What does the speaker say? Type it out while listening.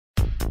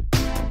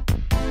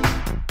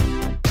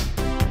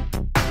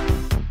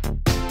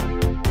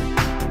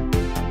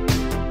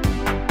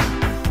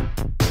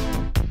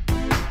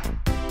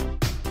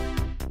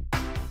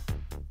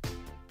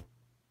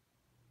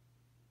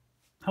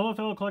Hello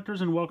fellow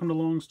collectors and welcome to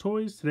Long's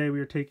Toys. Today we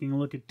are taking a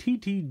look at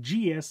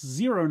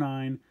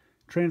TTGS09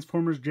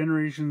 Transformers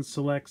Generation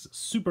Selects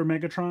Super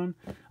Megatron.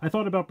 I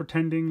thought about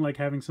pretending like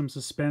having some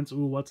suspense,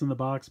 ooh what's in the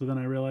box, but then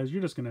I realized you're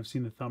just going to have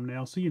seen the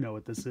thumbnail so you know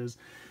what this is.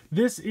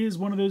 This is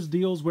one of those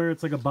deals where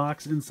it's like a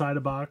box inside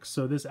a box,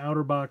 so this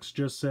outer box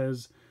just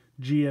says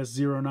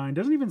GS09,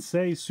 doesn't even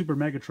say Super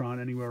Megatron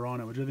anywhere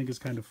on it, which I think is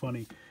kind of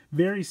funny.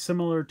 Very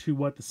similar to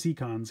what the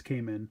Seacons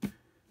came in.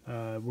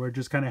 Where it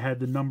just kind of had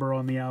the number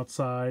on the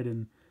outside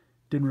and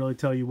didn't really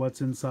tell you what's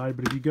inside.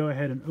 But if you go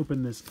ahead and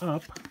open this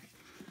up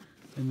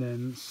and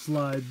then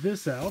slide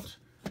this out,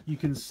 you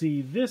can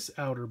see this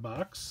outer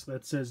box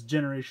that says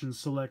Generation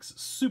Selects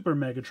Super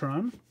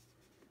Megatron.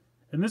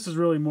 And this is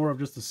really more of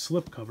just a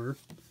slip cover.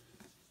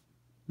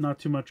 Not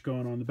too much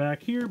going on the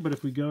back here, but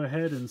if we go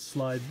ahead and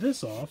slide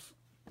this off,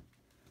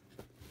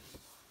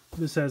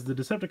 this has the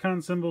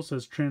Decepticon symbol,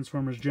 says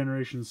Transformers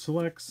Generation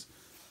Selects.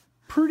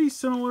 Pretty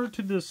similar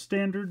to the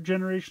standard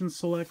Generation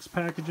Selects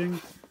packaging.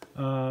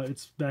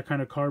 It's that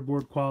kind of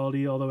cardboard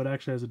quality, although it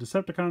actually has a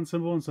Decepticon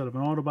symbol instead of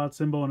an Autobot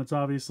symbol, and it's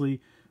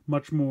obviously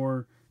much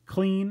more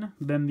clean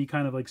than the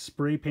kind of like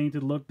spray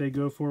painted look they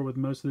go for with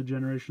most of the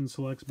Generation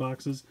Selects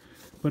boxes.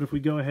 But if we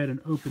go ahead and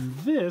open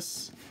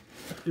this,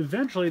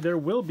 eventually there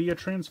will be a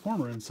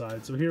Transformer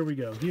inside. So here we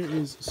go. Here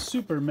is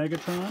Super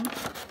Megatron.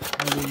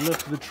 I will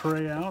lift the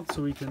tray out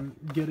so we can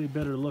get a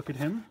better look at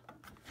him.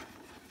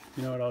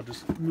 You know what, I'll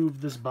just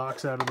move this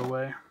box out of the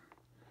way.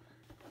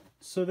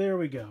 So there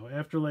we go.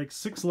 After like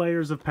 6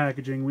 layers of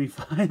packaging, we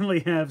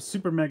finally have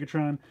Super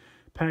Megatron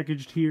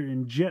packaged here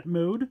in jet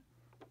mode.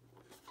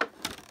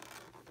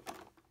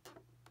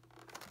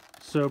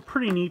 So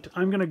pretty neat.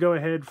 I'm going to go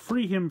ahead,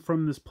 free him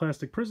from this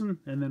plastic prison,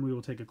 and then we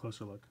will take a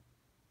closer look.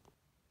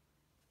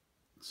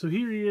 So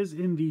here he is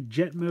in the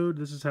jet mode.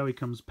 This is how he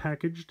comes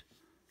packaged.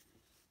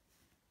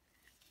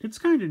 It's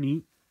kind of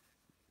neat.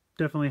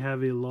 Definitely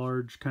have a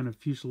large kind of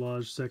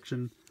fuselage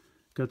section.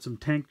 Got some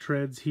tank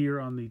treads here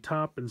on the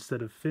top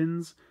instead of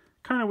fins.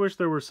 Kind of wish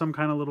there were some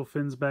kind of little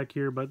fins back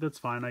here, but that's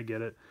fine, I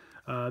get it.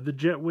 The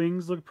jet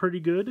wings look pretty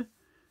good.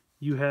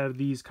 You have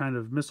these kind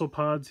of missile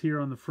pods here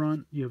on the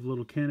front. You have a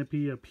little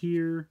canopy up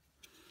here.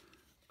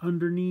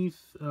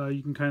 Underneath,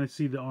 you can kind of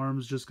see the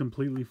arms just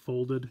completely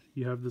folded.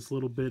 You have this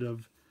little bit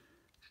of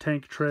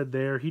tank tread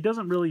there. He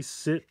doesn't really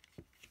sit,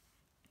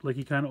 like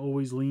he kind of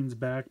always leans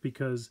back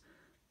because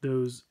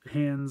those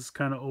hands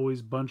kind of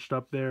always bunched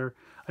up there.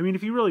 I mean,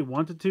 if you really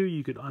wanted to,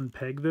 you could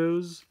unpeg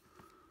those.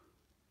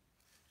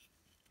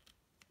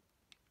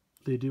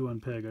 They do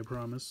unpeg, I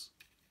promise.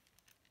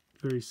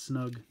 Very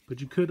snug. But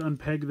you could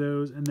unpeg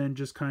those and then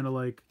just kind of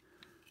like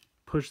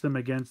push them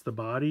against the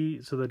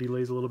body so that he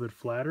lays a little bit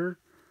flatter.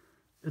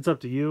 It's up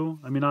to you.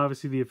 I mean,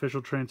 obviously the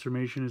official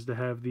transformation is to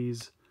have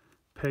these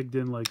pegged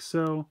in like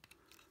so.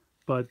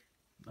 But,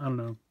 I don't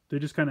know. They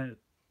just kind of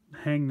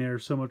hang there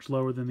so much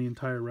lower than the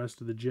entire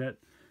rest of the jet.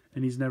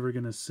 And he's never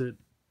going to sit,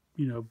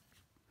 you know,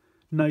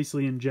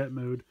 nicely in jet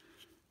mode.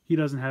 He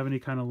doesn't have any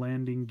kind of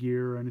landing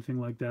gear or anything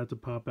like that to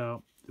pop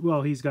out.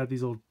 Well, he's got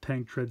these old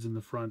tank treads in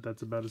the front.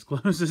 That's about as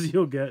close as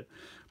you'll get.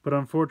 But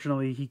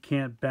unfortunately, he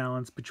can't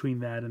balance between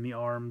that and the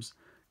arms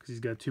because he's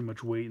got too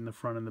much weight in the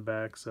front and the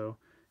back, so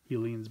he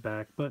leans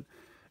back. But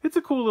it's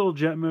a cool little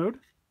jet mode.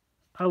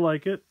 I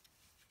like it.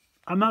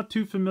 I'm not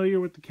too familiar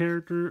with the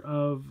character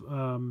of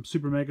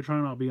Super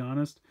Megatron, I'll be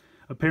honest.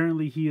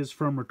 Apparently he is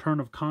from Return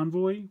of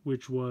Convoy,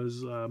 which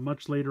was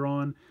much later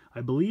on.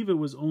 I believe it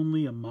was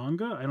only a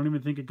manga. I don't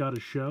even think it got a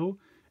show.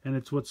 And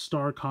it's what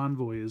Star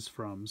Convoy is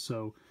from.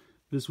 So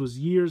this was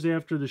years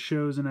after the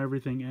shows and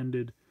everything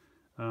ended.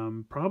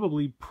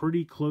 Probably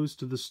pretty close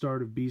to the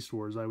start of Beast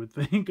Wars, I would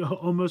think.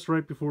 Almost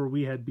right before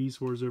we had Beast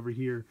Wars over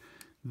here,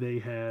 they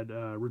had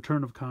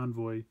Return of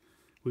Convoy,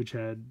 which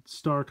had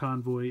Star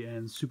Convoy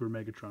and Super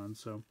Megatron.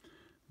 So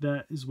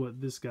that is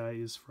what this guy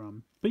is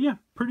from. But yeah,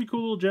 pretty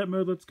cool little jet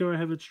mode. Let's go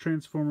ahead, let's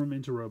transform him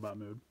into robot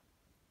mode.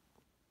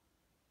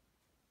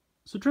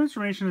 So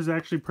transformation is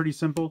actually pretty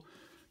simple.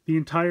 The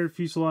entire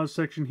fuselage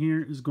section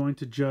here is going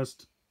to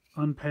just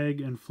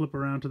unpeg and flip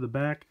around to the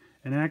back.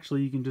 And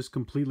actually you can just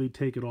completely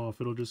take it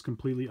off. It'll just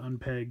completely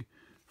unpeg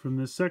from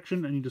this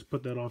section and you just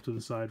put that off to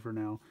the side for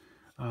now.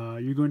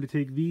 You're going to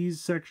take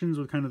these sections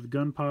with kind of the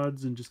gun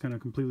pods and just kind of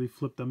completely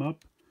flip them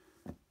up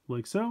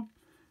like so.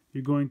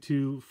 You're going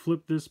to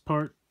flip this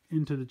part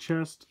into the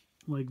chest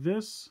like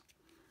this.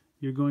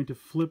 You're going to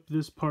flip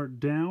this part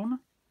down,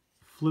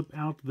 flip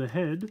out the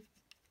head.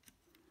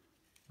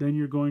 Then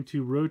you're going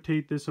to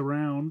rotate this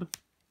around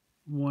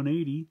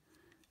 180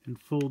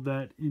 and fold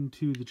that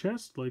into the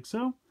chest like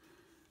so.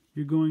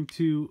 You're going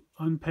to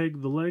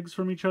unpeg the legs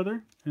from each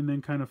other and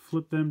then kind of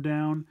flip them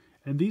down.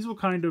 And these will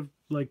kind of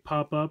like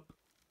pop up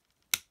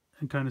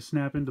and kind of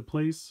snap into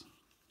place.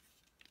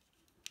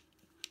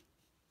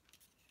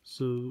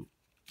 So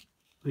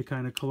they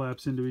kind of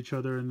collapse into each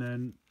other and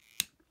then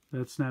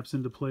that snaps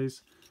into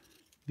place.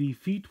 The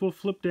feet will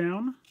flip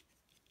down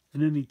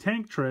and then the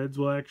tank treads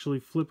will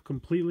actually flip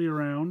completely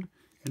around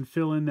and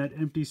fill in that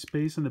empty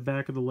space in the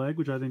back of the leg,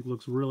 which I think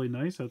looks really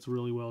nice. That's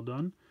really well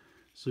done.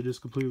 So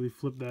just completely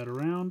flip that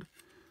around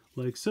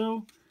like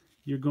so.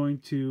 you're going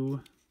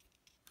to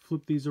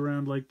flip these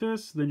around like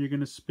this. Then you're going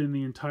to spin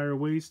the entire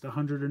waist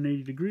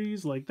 180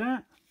 degrees like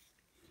that.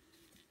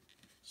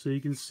 So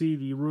you can see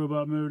the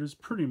robot mode is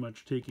pretty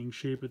much taking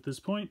shape at this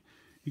point.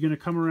 You're going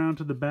to come around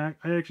to the back.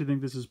 I actually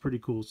think this is pretty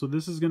cool. So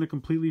this is going to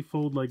completely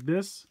fold like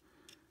this.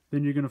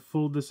 Then you're going to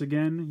fold this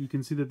again. You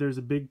can see that there's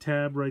a big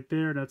tab right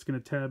there. That's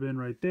going to tab in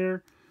right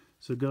there.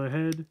 So go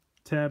ahead,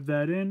 tab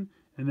that in,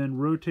 and then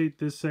rotate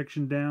this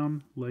section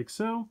down like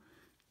so.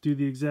 Do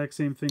the exact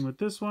same thing with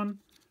this one.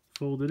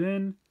 Fold it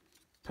in,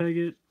 peg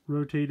it,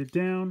 rotate it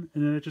down,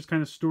 and then it just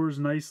kind of stores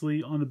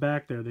nicely on the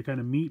back there. They kind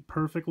of meet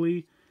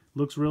perfectly.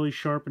 Looks really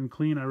sharp and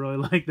clean. I really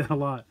like that a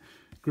lot.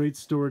 Great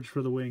storage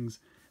for the wings.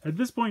 At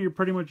this point, you're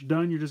pretty much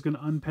done. You're just going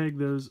to unpeg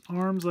those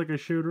arms like I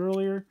showed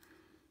earlier.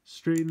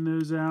 Straighten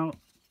those out.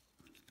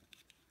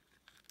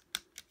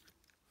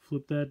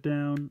 Flip that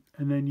down.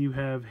 And then you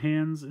have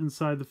hands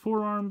inside the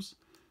forearms.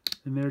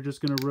 And they're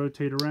just going to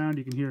rotate around.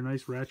 You can hear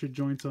nice ratchet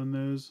joints on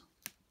those.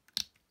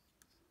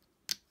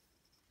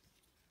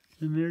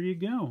 And there you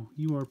go.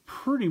 You are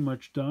pretty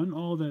much done.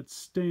 All that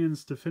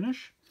stands to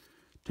finish.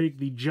 Take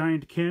the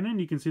giant cannon.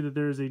 You can see that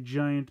there is a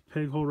giant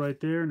peg hole right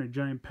there and a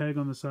giant peg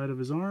on the side of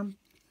his arm.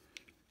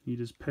 You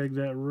just peg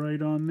that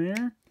right on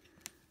there.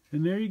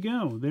 And there you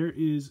go. There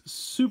is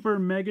Super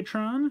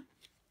Megatron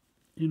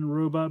in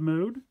robot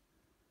mode.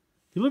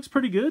 He looks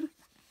pretty good.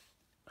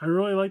 I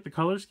really like the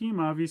color scheme.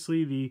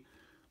 Obviously, the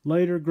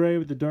lighter gray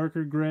with the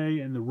darker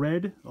gray and the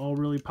red all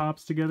really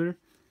pops together.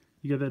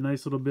 You got that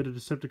nice little bit of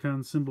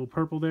Decepticon symbol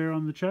purple there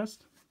on the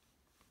chest.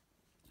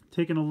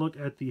 Taking a look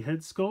at the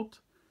head sculpt.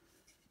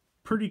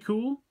 Pretty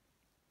cool.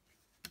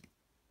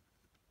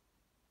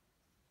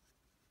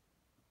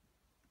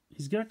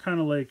 He's got kind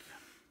of like,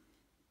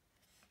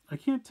 I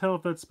can't tell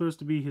if that's supposed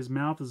to be his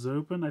mouth is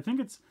open. I think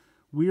it's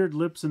weird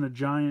lips and a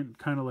giant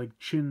kind of like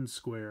chin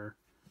square.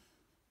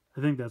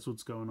 I think that's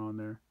what's going on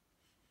there.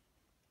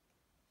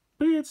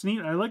 But yeah, it's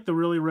neat. I like the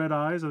really red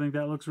eyes. I think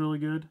that looks really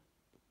good.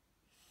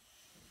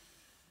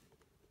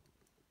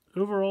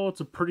 Overall,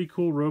 it's a pretty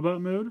cool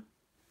robot mode.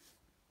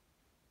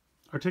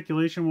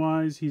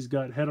 Articulation-wise, he's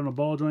got head on a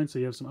ball joint, so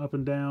you have some up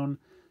and down,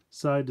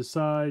 side to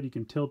side. You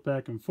can tilt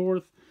back and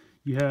forth.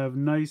 You have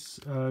nice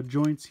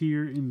joints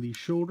here in the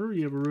shoulder.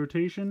 You have a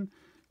rotation.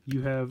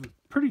 You have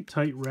pretty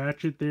tight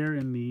ratchet there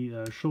in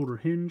the shoulder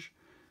hinge.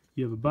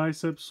 You have a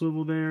bicep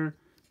swivel there.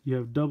 You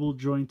have double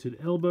jointed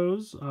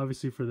elbows,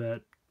 obviously for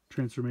that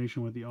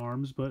transformation with the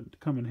arms, but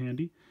come in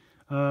handy.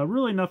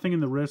 Really nothing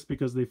in the wrist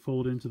because they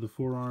fold into the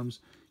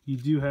forearms. You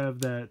do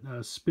have that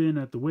spin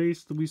at the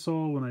waist that we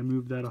saw when I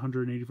moved that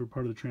 180 for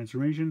part of the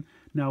transformation.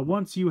 Now,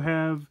 once you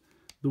have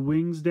the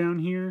wings down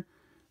here,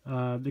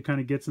 it kind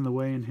of gets in the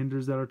way and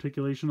hinders that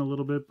articulation a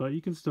little bit, but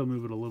you can still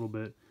move it a little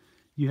bit.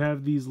 You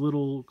have these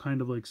little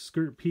kind of like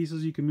skirt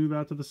pieces you can move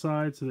out to the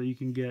side so that you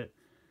can get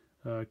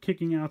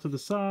kicking out to the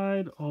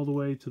side all the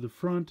way to the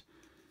front.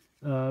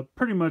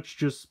 Pretty much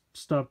just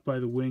stopped by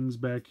the wings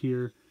back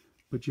here,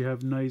 but you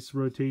have nice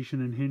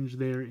rotation and hinge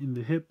there in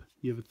the hip.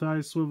 You have a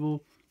thigh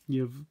swivel.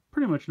 You have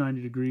pretty much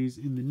 90 degrees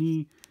in the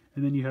knee,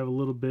 and then you have a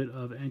little bit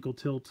of ankle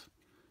tilt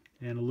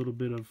and a little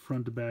bit of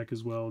front to back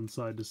as well and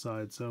side to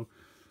side. So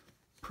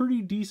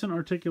pretty decent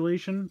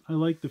articulation. I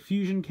like the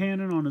fusion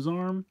cannon on his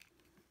arm.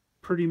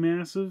 Pretty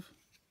massive.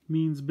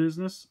 Means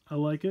business. I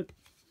like it.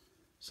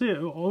 So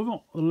yeah,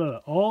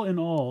 all in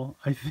all,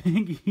 I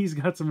think he's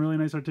got some really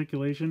nice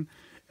articulation,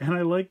 and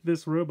I like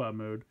this robot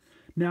mode.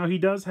 Now, he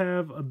does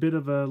have a bit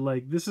of a,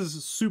 like, this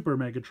is Super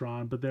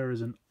Megatron, but there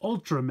is an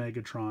Ultra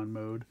Megatron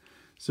mode.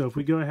 So if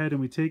we go ahead and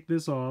we take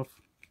this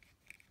off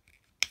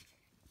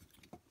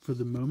for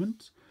the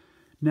moment.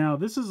 Now,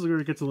 this is where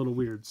it gets a little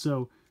weird.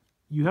 So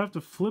you have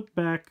to flip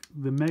back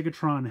the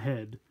Megatron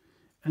head,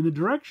 and the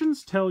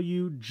directions tell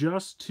you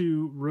just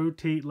to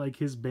rotate, like,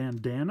 his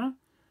bandana,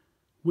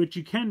 which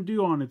you can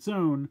do on its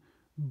own,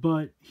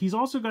 but he's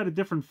also got a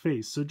different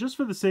face. So just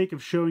for the sake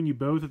of showing you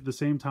both at the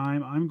same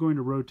time, I'm going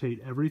to rotate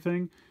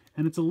everything.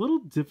 And it's a little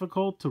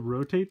difficult to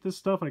rotate this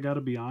stuff, I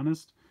gotta be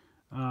honest.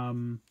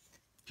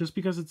 Just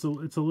because it's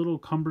a little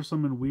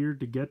cumbersome and weird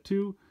to get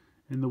to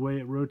in the way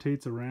it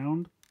rotates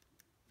around.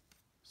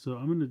 So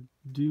I'm gonna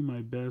do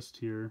my best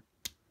here.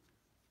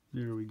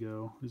 There we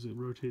go. Is it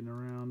rotating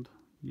around?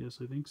 Yes,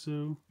 I think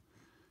so.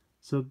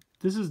 So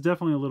this is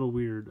definitely a little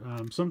weird.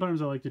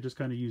 Sometimes I like to just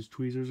kind of use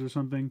tweezers or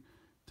something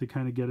to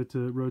kind of get it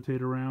to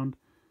rotate around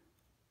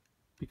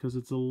because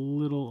it's a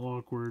little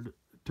awkward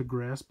to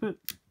grasp it.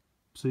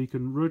 So you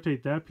can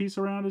rotate that piece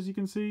around, as you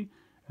can see,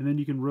 and then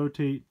you can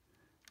rotate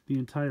the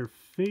entire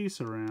face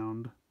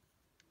around.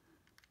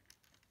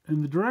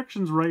 And the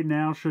directions right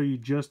now show you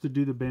just to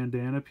do the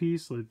bandana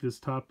piece, like this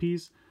top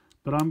piece,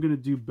 but I'm going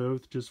to do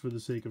both just for the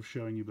sake of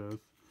showing you both.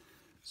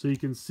 So you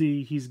can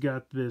see he's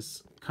got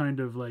this kind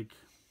of like,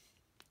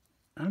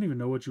 I don't even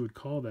know what you would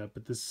call that,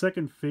 but this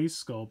second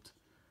face sculpt,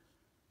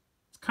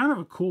 it's kind of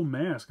a cool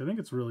mask. I think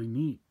it's really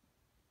neat.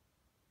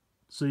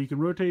 So you can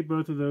rotate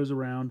both of those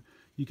around.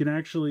 You can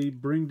actually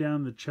bring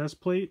down the chest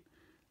plate,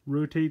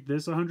 rotate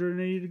this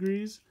 180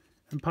 degrees,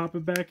 and pop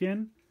it back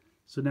in.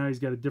 So now he's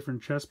got a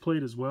different chest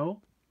plate as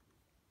well.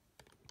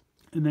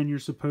 And then you're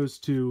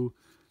supposed to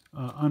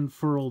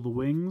unfurl the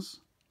wings.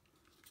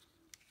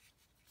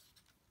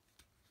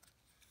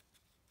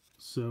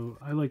 So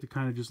I like to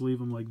kind of just leave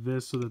them like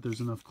this so that there's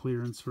enough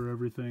clearance for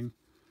everything.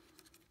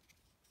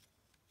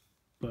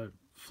 But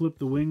flip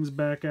the wings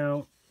back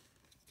out.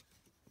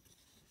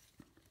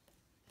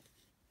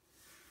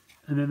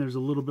 And then there's a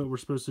little bit we're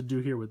supposed to do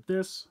here with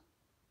this.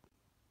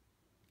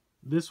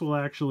 This will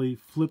actually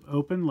flip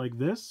open like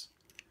this.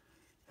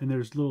 And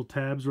there's little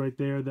tabs right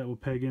there that will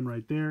peg in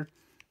right there.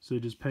 So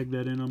just peg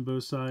that in on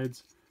both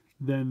sides.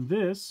 Then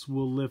this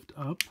will lift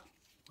up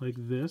like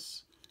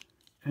this.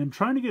 And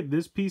trying to get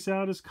this piece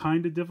out is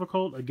kind of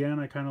difficult. Again,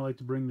 I kind of like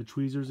to bring the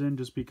tweezers in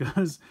just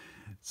because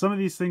some of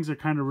these things are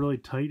kind of really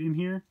tight in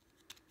here.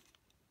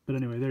 But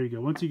anyway, there you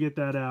go. Once you get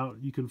that out,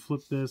 you can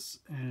flip this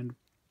and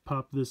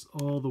pop this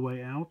all the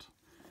way out.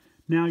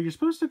 Now, you're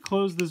supposed to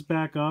close this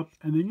back up,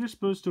 and then you're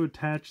supposed to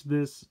attach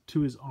this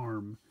to his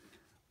arm.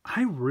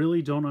 I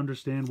really don't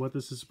understand what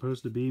this is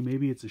supposed to be.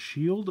 Maybe it's a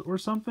shield or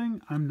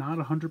something. I'm not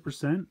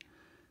 100%.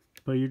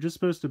 But you're just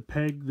supposed to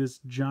peg this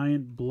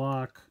giant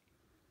block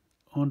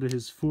onto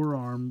his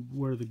forearm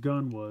where the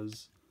gun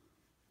was.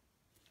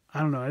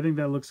 I don't know. I think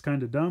that looks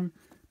kind of dumb.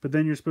 But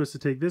then you're supposed to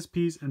take this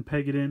piece and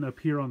peg it in up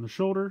here on the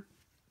shoulder.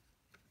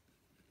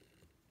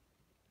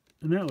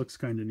 And that looks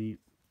kind of neat.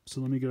 So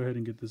let me go ahead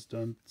and get this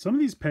done. Some of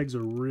these pegs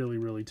are really,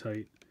 really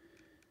tight.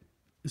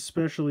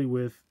 Especially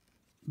with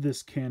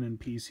this cannon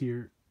piece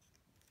here.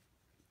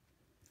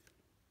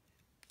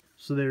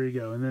 So there you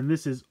go. And then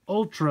this is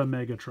Ultra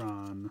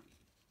Megatron.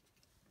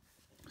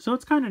 So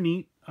it's kind of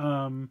neat.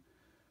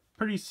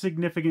 Pretty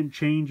significant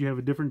change. You have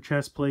a different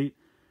chest plate.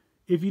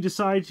 If you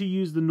decide to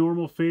use the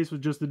normal face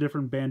with just a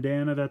different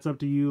bandana, that's up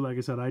to you. Like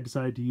I said, I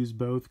decided to use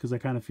both because I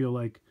kind of feel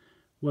like,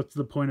 what's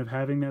the point of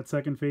having that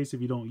second face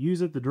if you don't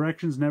use it? The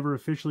directions never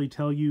officially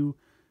tell you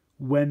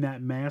when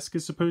that mask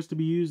is supposed to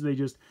be used. They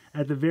just,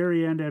 at the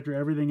very end, after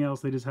everything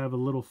else, they just have a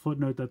little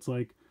footnote that's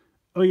like,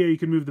 oh yeah, you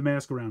can move the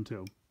mask around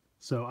too.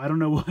 So I don't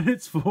know what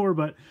it's for,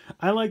 but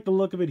I like the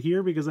look of it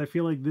here because I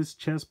feel like this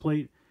chest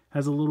plate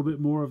has a little bit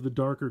more of the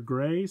darker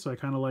gray, so I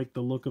kind of like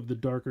the look of the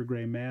darker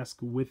gray mask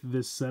with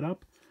this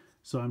setup,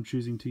 so I'm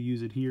choosing to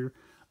use it here.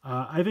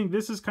 I think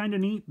this is kind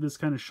of neat, this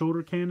kind of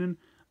shoulder cannon.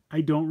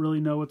 I don't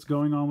really know what's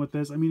going on with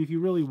this. I mean, if you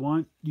really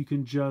want, you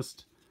can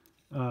just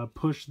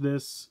push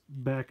this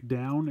back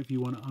down. If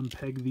you want to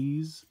unpeg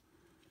these,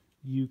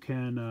 you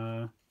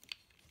can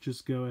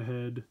just go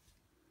ahead.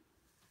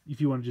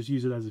 If you want to just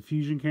use it as a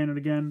fusion cannon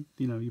again,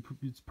 you know,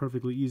 it's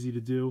perfectly easy to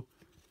do.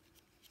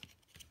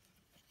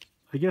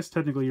 I guess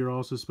technically you're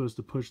also supposed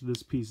to push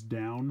this piece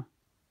down.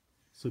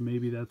 So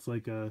maybe that's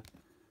like a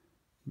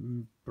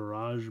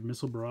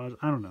missile barrage.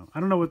 I don't know.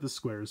 I don't know what the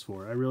square is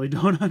for. I really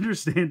don't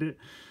understand it.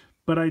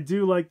 But I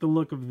do like the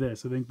look of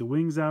this. I think the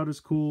wings out is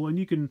cool. And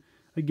you can,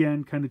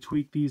 again, kind of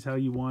tweak these how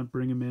you want.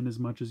 Bring them in as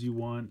much as you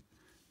want.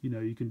 You know,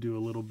 you can do a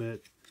little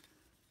bit.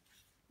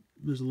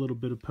 There's a little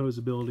bit of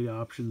posability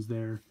options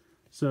there.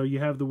 So you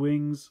have the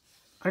wings.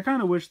 I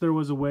kind of wish there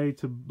was a way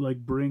to like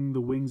bring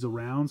the wings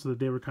around so that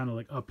they were kind of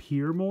like up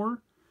here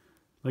more.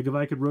 Like if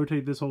I could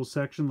rotate this whole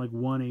section like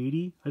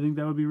 180, I think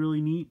that would be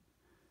really neat.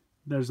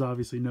 There's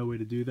obviously no way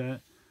to do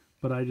that.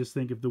 But I just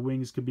think if the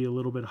wings could be a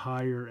little bit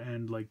higher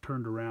and like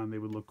turned around, they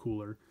would look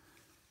cooler.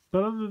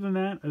 But other than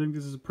that, I think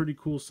this is a pretty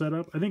cool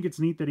setup. I think it's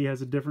neat that he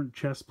has a different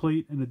chest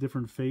plate and a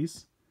different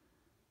face.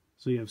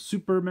 So you have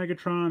Super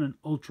Megatron and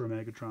Ultra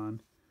Megatron.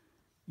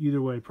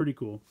 Either way, pretty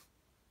cool.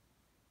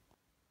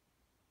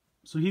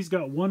 So he's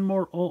got one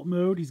more alt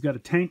mode. He's got a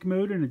tank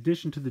mode in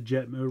addition to the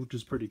jet mode, which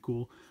is pretty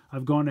cool.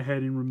 I've gone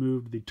ahead and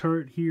removed the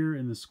turret here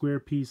and the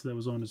square piece that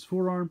was on his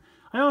forearm.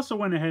 I also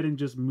went ahead and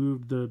just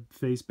moved the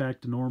face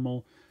back to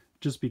normal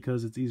just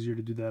because it's easier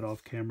to do that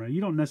off camera. You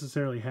don't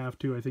necessarily have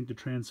to. I think to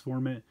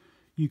transform it,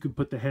 you could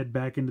put the head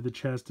back into the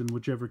chest in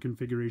whichever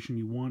configuration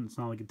you want. It's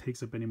not like it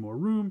takes up any more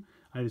room.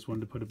 I just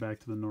wanted to put it back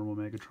to the normal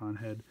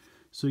Megatron head.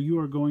 So you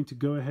are going to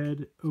go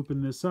ahead,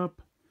 open this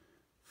up,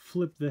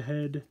 flip the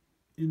head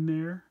in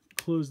there,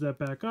 close that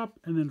back up,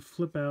 and then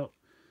flip out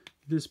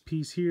this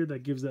piece here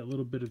that gives that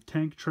little bit of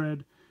tank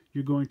tread.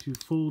 You're going to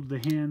fold the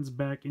hands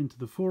back into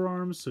the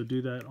forearms, so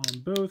do that on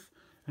both,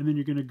 and then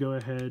you're going to go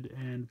ahead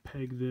and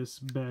peg this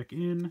back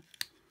in.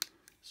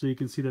 So you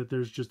can see that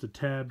there's just a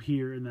tab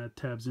here, and that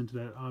tabs into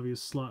that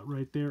obvious slot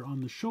right there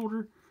on the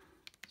shoulder.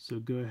 So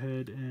go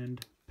ahead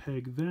and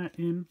peg that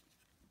in.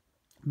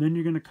 Then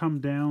you're going to come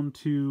down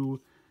to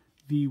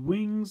the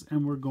wings,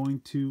 and we're going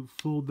to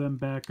fold them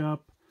back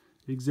up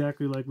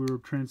exactly like we were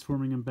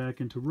transforming them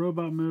back into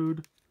robot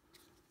mode.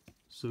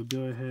 So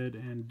go ahead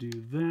and do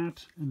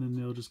that, and then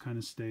they'll just kind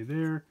of stay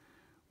there.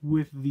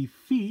 With the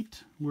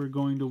feet, we're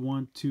going to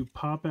want to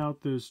pop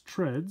out those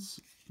treads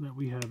that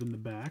we have in the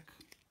back.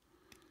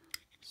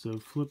 So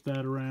flip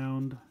that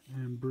around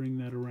and bring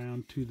that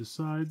around to the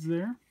sides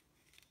there.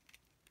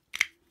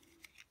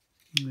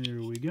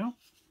 There we go.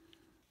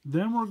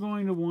 Then we're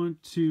going to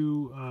want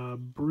to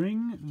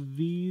bring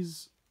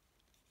these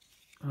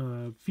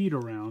feet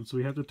around. So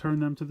we have to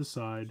turn them to the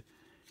side.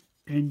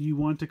 And you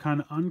want to kind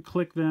of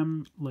unclick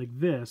them like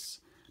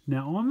this.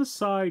 Now on the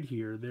side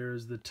here,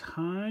 there's the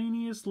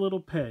tiniest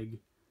little peg.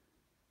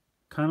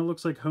 Kind of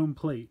looks like home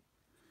plate.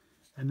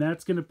 And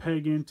that's going to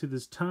peg into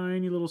this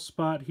tiny little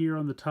spot here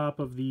on the top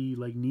of the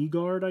like knee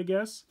guard, I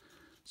guess.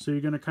 So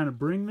you're going to kind of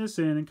bring this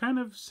in and kind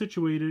of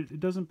situate it.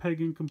 It doesn't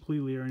peg in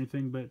completely or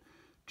anything, but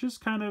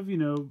just kind of, you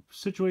know,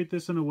 situate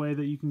this in a way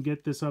that you can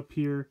get this up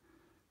here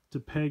to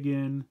peg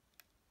in.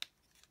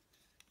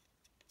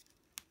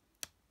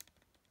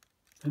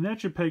 And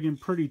that should peg in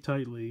pretty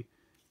tightly.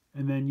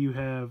 And then you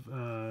have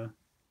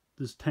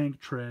this tank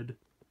tread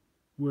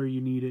where you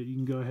need it. You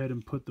can go ahead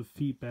and put the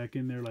feet back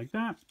in there like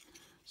that.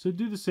 So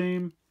do the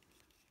same.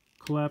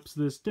 Collapse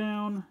this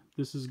down.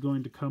 This is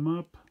going to come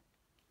up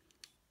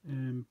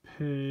and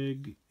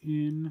peg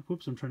in.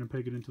 Whoops, I'm trying to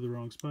peg it into the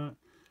wrong spot.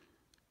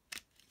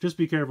 Just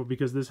be careful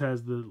because this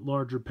has the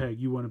larger peg.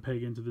 You want to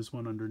peg into this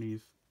one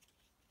underneath.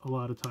 A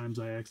lot of times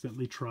I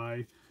accidentally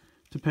try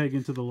to peg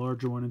into the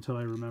larger one until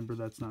I remember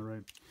that's not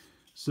right.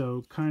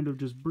 So kind of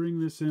just bring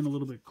this in a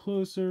little bit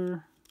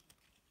closer.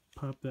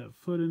 Pop that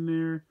foot in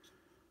there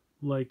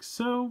like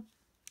so.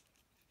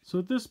 So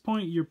at this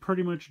point you're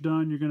pretty much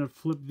done. You're going to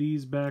flip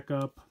these back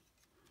up.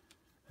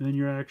 And then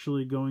you're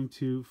actually going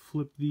to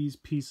flip these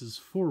pieces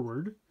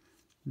forward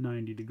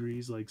 90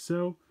 degrees like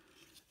so.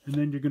 And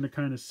then you're going to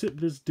kind of sit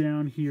this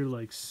down here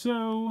like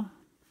so.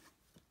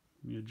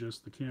 Let me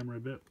adjust the camera a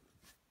bit.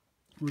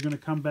 We're going to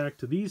come back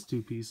to these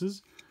two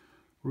pieces.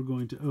 We're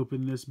going to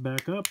open this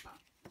back up.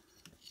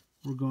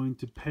 We're going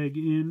to peg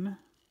in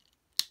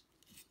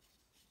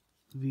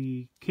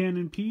the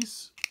cannon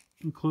piece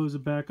and close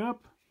it back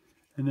up.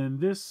 And then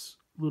this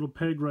little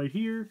peg right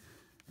here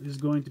is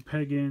going to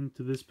peg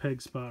into this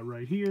peg spot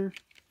right here.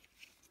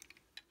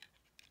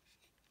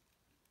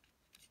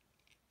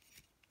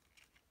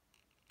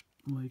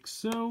 Like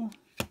so.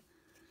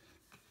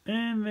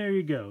 And there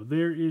you go.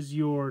 There is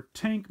your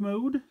tank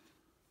mode.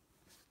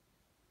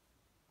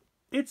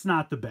 It's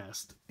not the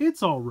best.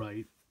 It's all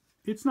right.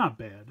 It's not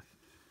bad.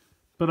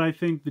 But I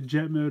think the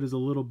jet mode is a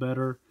little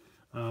better.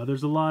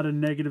 There's a lot of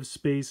negative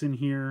space in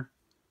here.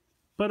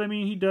 But I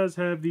mean, he does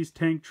have these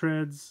tank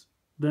treads.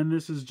 Then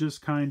this is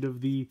just kind of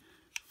the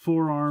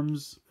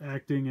forearms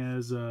acting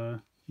as,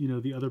 you know,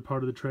 the other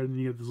part of the tread. And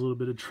you have this little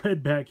bit of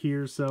tread back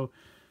here. So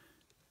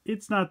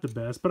it's not the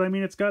best. But I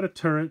mean, it's got a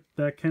turret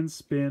that can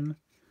spin.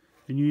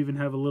 And you even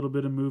have a little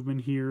bit of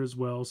movement here as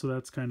well. So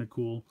that's kind of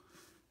cool.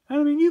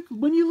 And I mean,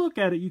 when you look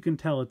at it, you can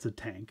tell it's a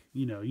tank.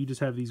 You know, you just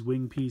have these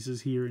wing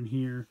pieces here and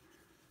here,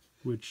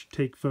 which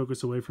take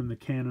focus away from the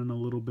cannon a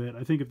little bit.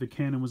 I think if the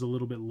cannon was a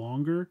little bit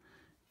longer,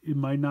 it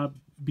might not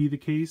be the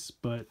case,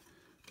 but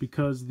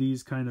because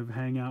these kind of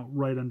hang out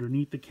right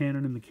underneath the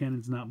cannon and the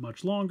cannon's not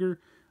much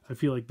longer, I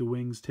feel like the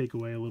wings take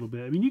away a little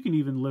bit. I mean, you can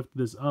even lift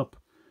this up.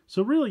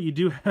 So really, you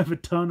do have a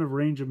ton of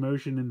range of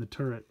motion in the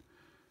turret.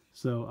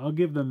 So I'll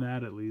give them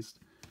that at least.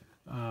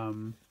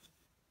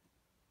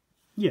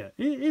 Yeah,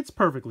 it's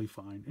perfectly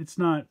fine. It's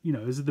not, you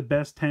know, is it the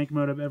best tank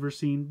mode I've ever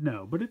seen?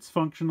 No, but it's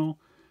functional.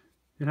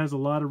 It has a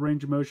lot of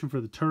range of motion for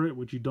the turret,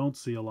 which you don't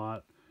see a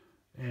lot.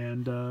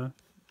 And,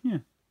 yeah,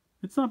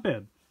 it's not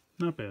bad.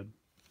 Not bad.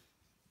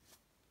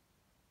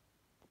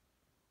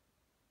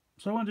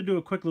 So I wanted to do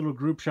a quick little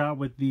group shot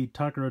with the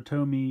Takara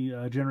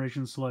Tomy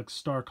Generation Select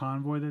Star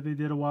Convoy that they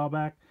did a while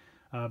back.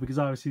 Because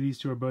obviously these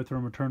two are both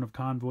from Return of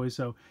Convoy,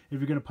 so if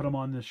you're going to put them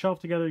on the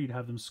shelf together, you'd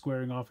have them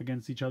squaring off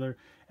against each other.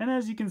 And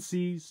as you can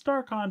see,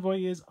 Star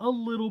Convoy is a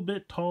little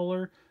bit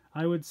taller.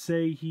 I would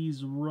say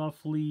he's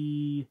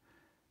roughly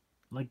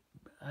like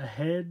a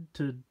head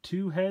to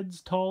 2 heads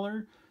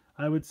taller.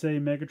 I would say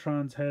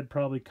Megatron's head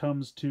probably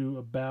comes to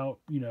about,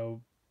 you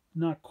know,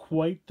 not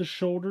quite the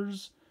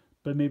shoulders,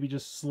 but maybe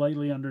just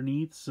slightly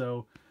underneath,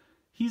 so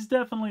he's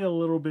definitely a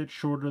little bit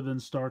shorter than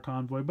Star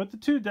Convoy, but the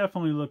two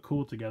definitely look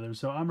cool together,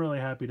 so I'm really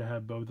happy to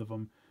have both of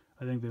them.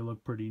 I think they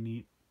look pretty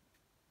neat.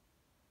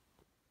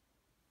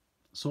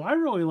 So I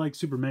really like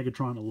Super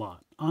Megatron a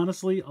lot.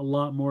 Honestly, a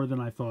lot more than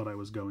I thought I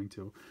was going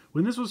to.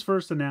 When this was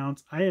first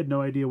announced, I had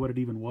no idea what it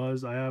even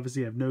was. I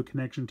obviously have no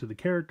connection to the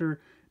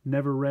character,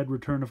 never read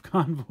Return of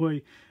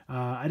Convoy.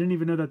 I didn't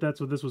even know that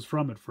that's what this was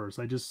from at first.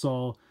 I just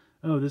saw,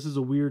 oh, this is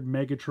a weird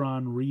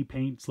Megatron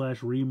repaint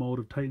 / remold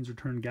of Titan's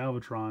Return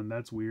Galvatron.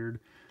 That's weird.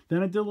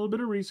 Then I did a little bit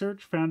of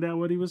research, found out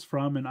what he was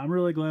from, and I'm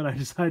really glad I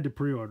decided to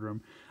pre-order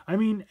him. I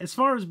mean, as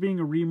far as being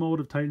a remold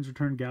of Titan's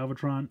Return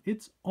Galvatron,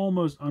 it's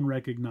almost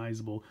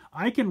unrecognizable.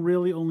 I can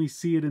really only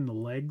see it in the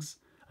legs.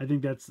 I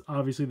think that's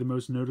obviously the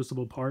most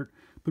noticeable part.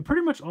 But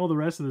pretty much all the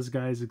rest of this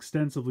guy is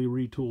extensively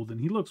retooled,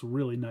 and he looks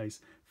really nice.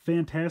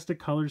 Fantastic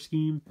color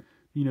scheme.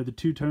 You know, the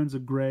 2 tones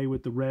of gray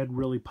with the red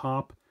really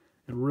pop.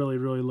 It really,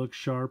 really looks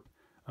sharp.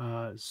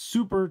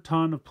 Super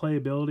ton of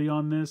playability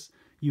on this.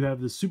 You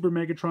have the Super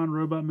Megatron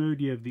robot mode,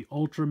 you have the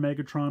Ultra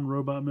Megatron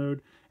robot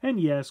mode,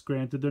 and yes,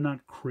 granted, they're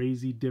not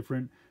crazy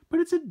different, but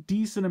it's a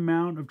decent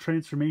amount of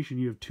transformation.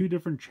 You have 2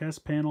 different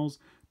chest panels,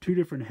 2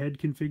 different head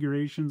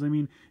configurations. I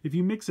mean, if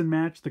you mix and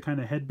match the kind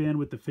of headband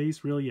with the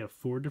face, really you have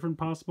 4 different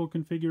possible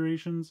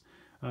configurations.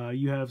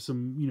 You have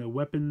some, you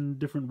know,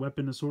 different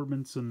weapon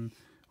assortments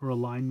or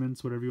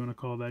alignments, whatever you want to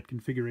call that,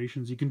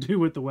 configurations you can do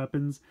with the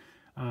weapons.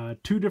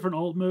 Two different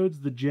alt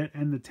modes, the jet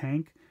and the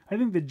tank. I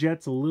think the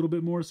jet's a little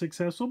bit more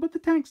successful, but the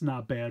tank's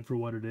not bad for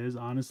what it is,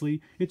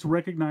 honestly. It's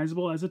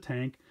recognizable as a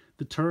tank.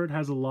 The turret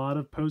has a lot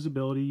of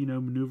posability, you know,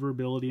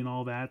 maneuverability and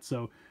all that,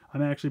 so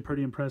I'm actually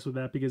pretty impressed with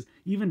that, because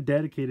even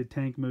dedicated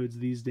tank modes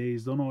these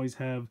days don't always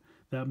have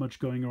that much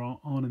going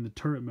on in the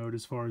turret mode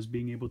as far as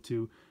being able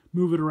to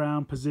move it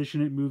around,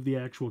 position it, move the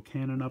actual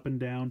cannon up and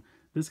down.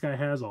 This guy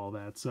has all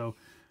that, so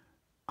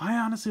I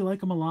honestly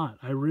like him a lot.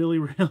 I really,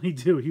 really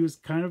do. He was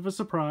kind of a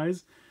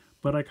surprise,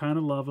 but I kind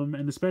of love him,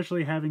 and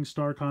especially having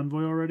Star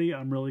Convoy already,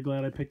 I'm really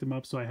glad I picked him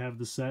up so I have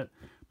the set,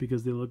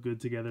 because they look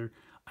good together.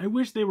 I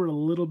wish they were a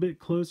little bit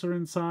closer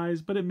in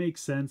size, but it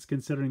makes sense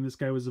considering this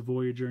guy was a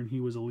Voyager and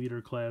he was a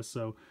leader class,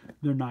 so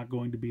they're not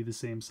going to be the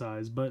same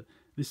size. But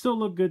they still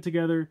look good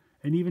together,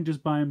 and even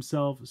just by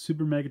himself,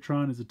 Super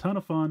Megatron is a ton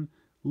of fun,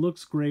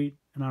 looks great,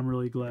 and I'm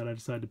really glad I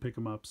decided to pick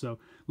him up. So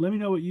let me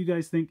know what you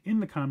guys think in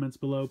the comments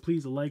below.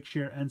 Please like,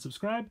 share, and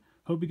subscribe.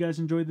 Hope you guys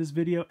enjoyed this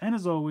video, and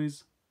as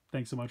always,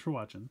 thanks so much for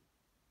watching.